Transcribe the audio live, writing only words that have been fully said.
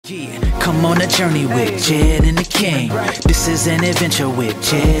Yeah, come on a journey with Jed and the King. This is an adventure with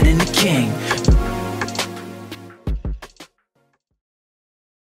Jed and the King.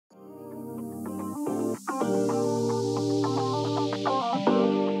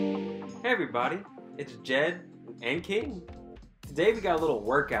 Hey everybody, it's Jed and King. Today we got a little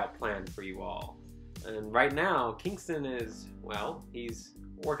workout planned for you all. And right now, Kingston is, well, he's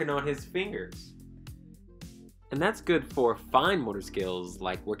working on his fingers. And that's good for fine motor skills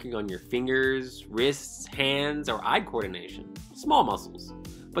like working on your fingers, wrists, hands, or eye coordination. Small muscles.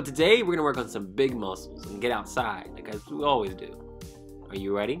 But today we're gonna work on some big muscles and get outside, like as we always do. Are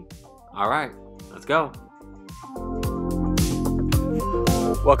you ready? Alright, let's go.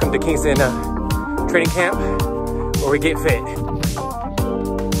 Welcome to Kingston training camp, where we get fit.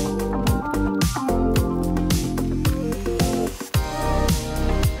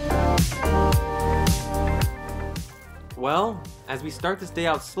 Well, as we start this day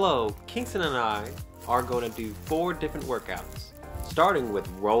out slow, Kingston and I are going to do 4 different workouts, starting with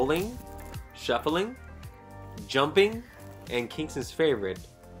rolling, shuffling, jumping, and Kingston's favorite,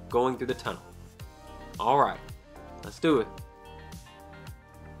 going through the tunnel. Alright, let's do it.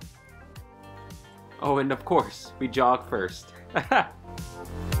 Oh, and of course, we jog first.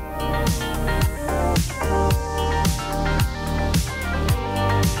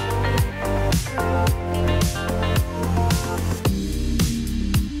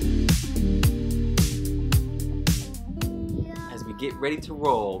 As we get ready to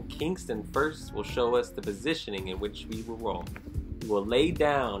roll, Kingston first will show us the positioning in which we will roll. We will lay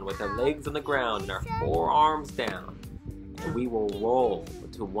down with our legs on the ground and our forearms down, and we will roll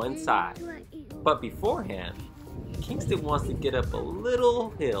to one side. But beforehand, Kingston wants to get up a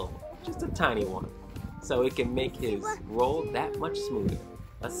little hill, just a tiny one, so it can make his roll that much smoother.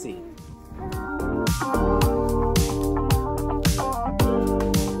 Let's see.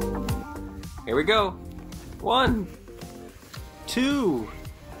 Here we go. 1, 2,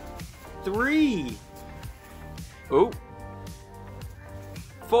 3. Oh.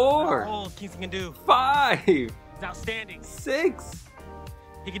 4. All Kingston can do. 5. It's outstanding. 6.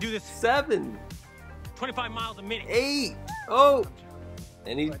 He can do this 7. 25 miles a minute. 8. Oh.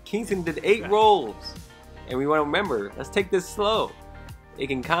 And Kingston did 8 rolls. And we want to remember, let's take this slow. It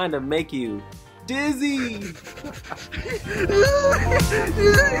can kind of make you dizzy.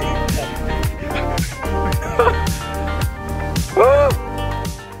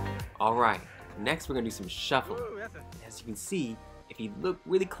 Alright, next we're going to do some shuffling. As you can see, if you look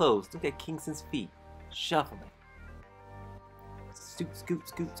really close, look at Kingston's feet. Shuffling. Scoot, scoot,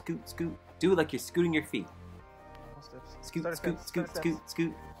 scoot, scoot, scoot. Do it like you're scooting your feet. Scoot, scoot, scoot, scoot,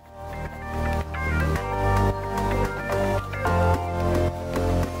 scoot.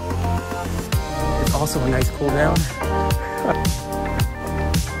 It's also a nice cool down.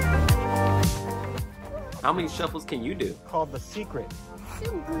 How many shuffles can you do? Called the secret.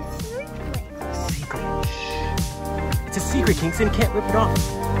 Super secret. Secret. Shh. It's a secret, Kingston. Can't rip it off.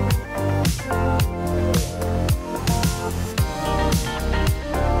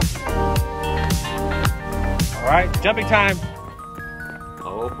 All right, jumping time.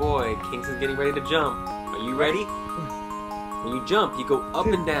 Oh boy, Kingston's getting ready to jump. Are you ready? When you jump, you go up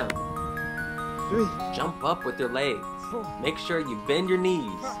and down. 3. Jump up with your legs. Make sure you bend your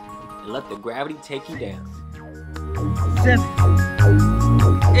knees and let the gravity take you down. 7.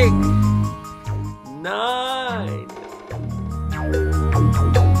 8. 9.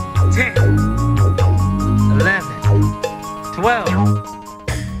 10. 11. 12.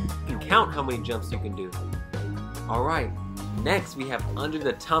 You can count how many jumps you can do. Alright, next we have under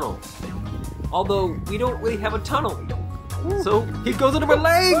the tunnel. Although we don't really have a tunnel. So he goes under my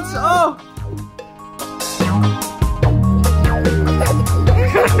legs! Oh!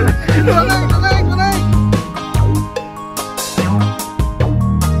 My leg!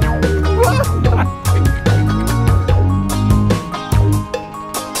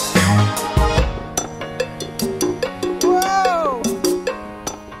 Whoa!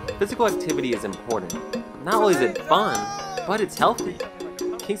 Physical activity is important. Not only is it fun, but it's healthy.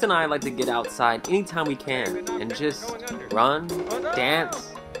 Kingston and I like to get outside anytime we can and just run,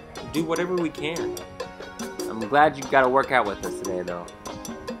 dance, do whatever we can. I'm glad you got to work out with us today though.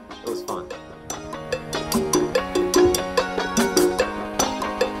 It was fun.